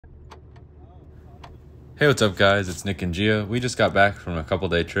Hey, what's up guys, it's Nick and Gia. We just got back from a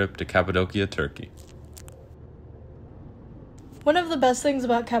couple-day trip to Cappadocia, Turkey. One of the best things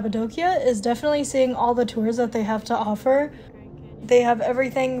about Cappadocia is definitely seeing all the tours that they have to offer. They have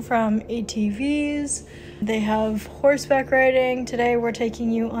everything from ATVs, they have horseback riding. Today we're taking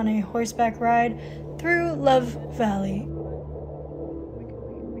you on a horseback ride through Love Valley.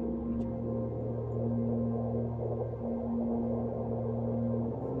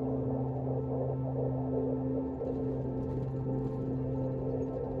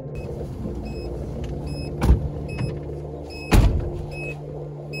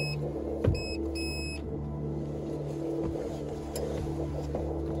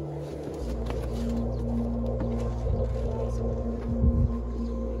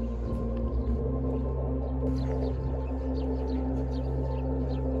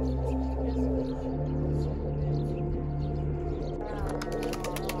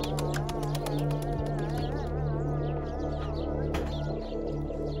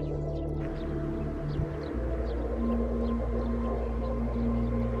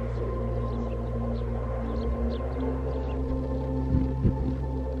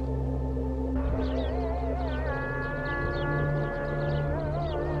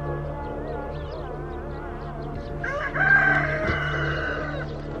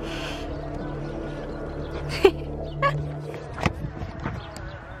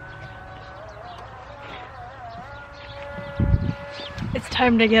 It's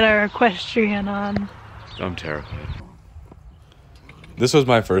time to get our equestrian on. I'm terrified. This was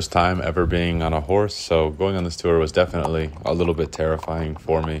my first time ever being on a horse, so going on this tour was definitely a little bit terrifying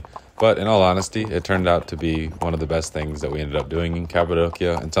for me. But in all honesty, it turned out to be one of the best things that we ended up doing in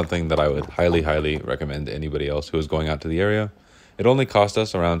Cappadocia and something that I would highly recommend to anybody else who is going out to the area. It only cost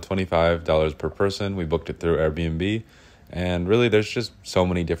us around $25 per person. We booked it through Airbnb. And really, there's just so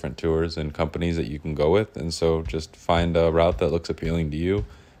many different tours and companies that you can go with. And so just find a route that looks appealing to you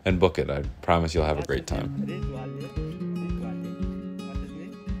and book it. I promise you'll have a great time.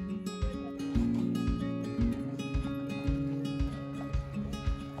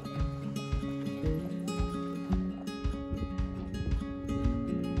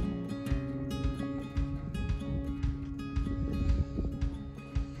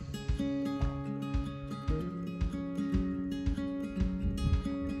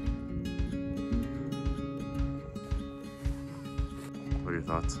 What are your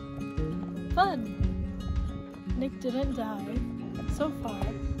thoughts? Fun! Nick didn't die, so far.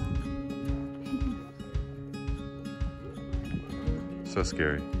 So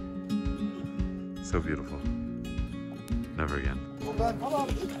scary. So beautiful. Never again.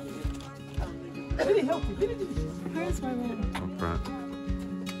 Where's my man? Up front.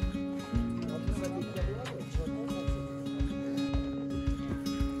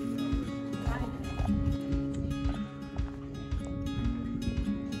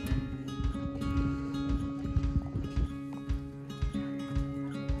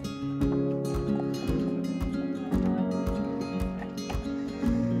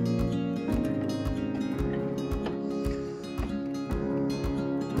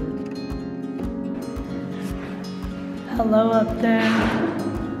 Hello up there.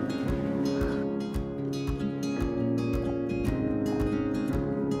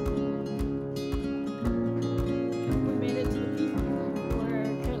 We made it to the peak.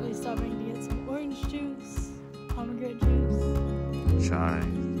 We're currently stopping to get some orange juice, pomegranate juice. Chai,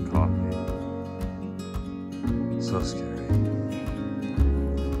 coffee. So scary.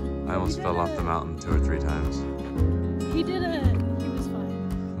 I almost fell off the mountain 2 or 3 times. He didn't. He was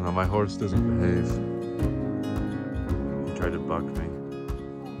fine. No, my horse doesn't behave. Tried to buck me.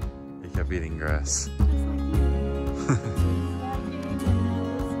 He kept eating grass. Just like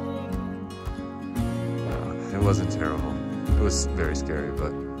you. It wasn't terrible. It was very scary,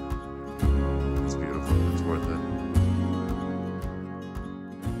 but it's beautiful. It's worth it.